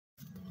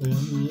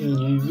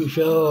You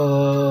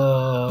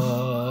sure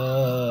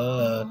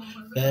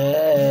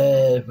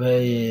bad for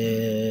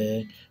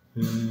it.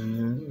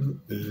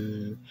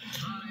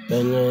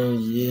 When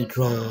you're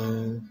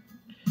drunk,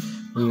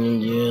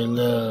 you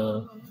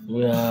love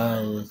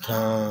all the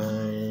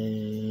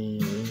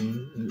time.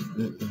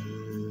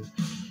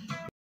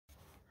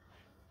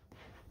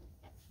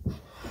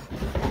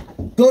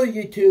 Go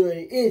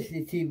YouTube, it's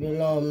the TV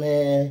Long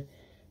Man.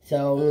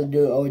 So I'm gonna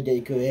do all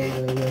day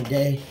creating on a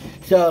day.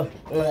 So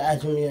I'm gonna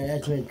ask me a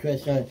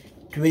question,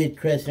 3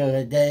 questions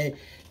a day.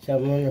 So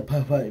I'm gonna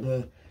pop up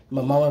my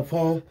mama's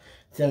phone.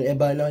 So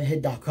everybody know,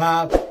 hit that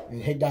clap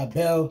and hit that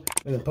bell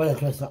and put a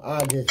question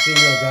on this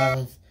video,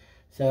 guys.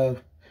 So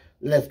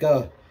let's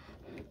go.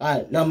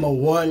 Alright, number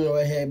 1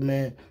 right here,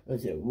 man.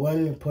 Was it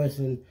one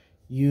person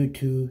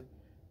YouTube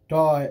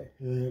start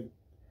the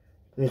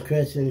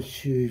question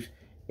choose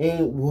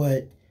in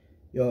what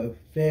your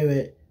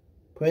favorite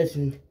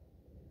person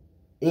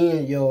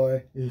in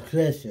your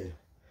question.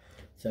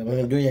 So I'm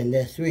gonna do that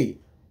next week.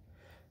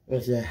 I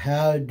said,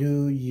 how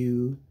do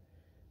you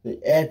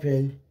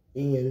happen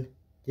in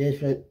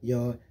different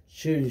your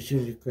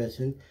shooting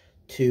question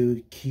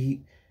to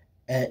keep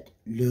at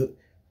look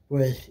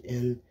first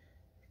in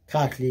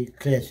costly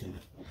question.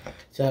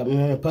 So I'm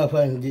gonna pop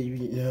up and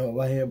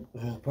right here,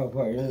 I'm gonna pop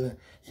up and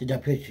see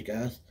that picture,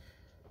 guys.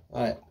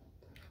 Alright.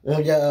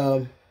 I'm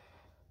gonna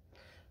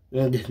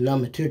this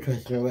number 2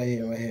 question right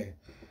here.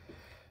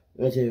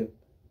 I said,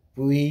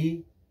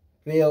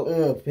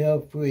 feel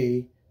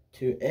free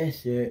to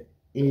answer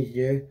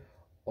either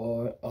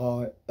or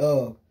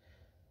of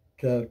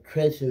the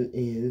question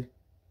in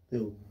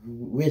the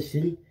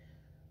written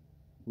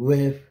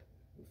with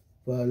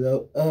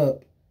follow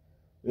up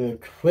the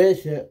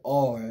question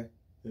or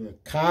in the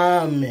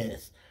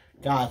comments.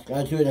 Guys,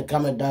 go to the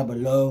comment down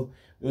below.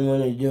 We're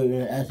gonna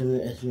do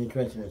asking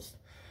questions.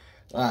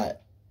 Alright.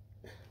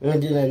 We're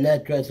gonna do the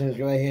next questions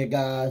right here,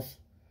 guys.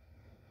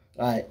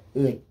 Alright,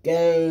 in the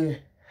game,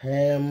 I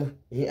am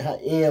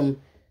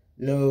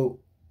no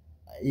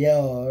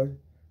yard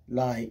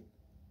like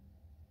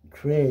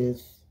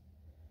trends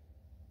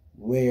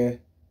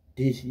where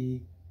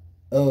DC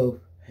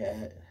of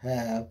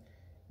have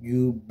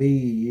you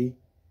be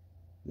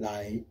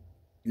like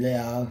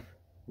laugh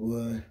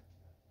would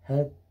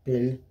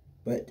happen,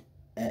 but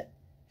at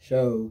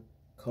show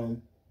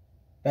come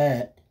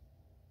back.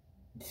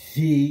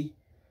 See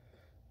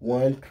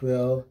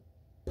 112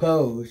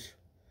 pose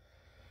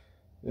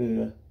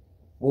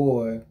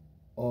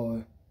or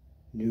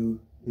new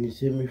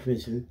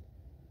semi-fiction,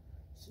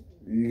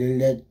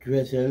 let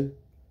dressing,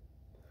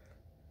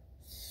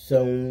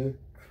 some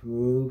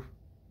truth,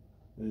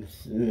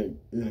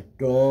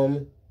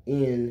 storm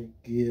in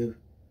give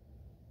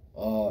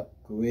a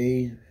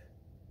grave.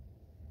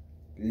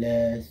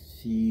 Let's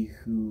see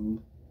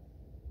who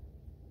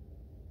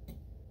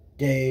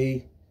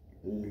they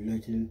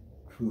listen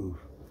truth.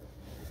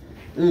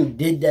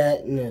 Did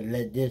that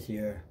let this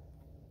year.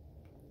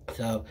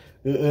 So,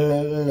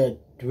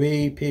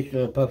 3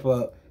 pictures pop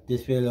up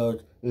this video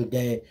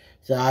today.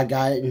 So I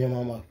got it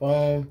on my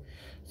phone.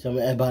 So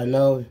everybody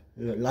know,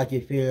 like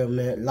your video,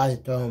 man,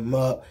 like thumb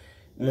up.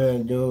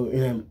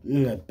 Do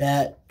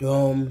bat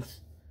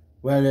thumbs,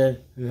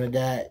 whether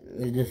that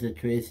is just a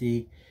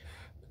Tracy,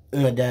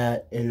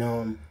 that and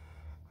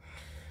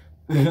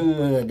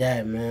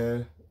that,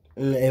 man.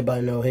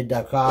 Everybody know, hit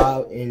that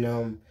cloud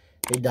and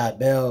hit that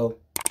bell.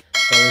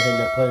 So hit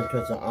the push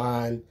pressure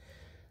on.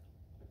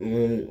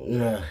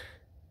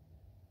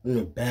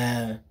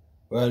 Bad,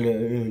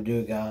 rather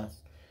do,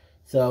 guys.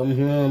 So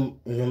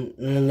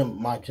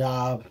my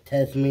job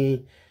test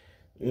me,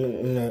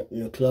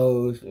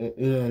 close,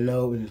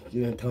 no,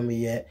 told me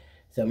yet.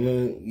 So I'm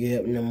gonna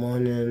get up in the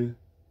morning,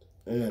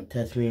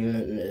 test me,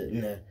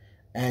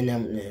 and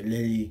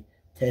literally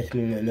test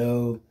me to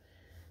know,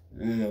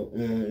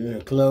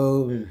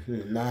 close,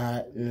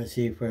 not,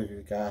 see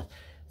further, guys.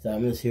 So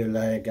I'm gonna see you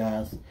later,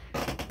 guys.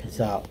 Peace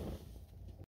out.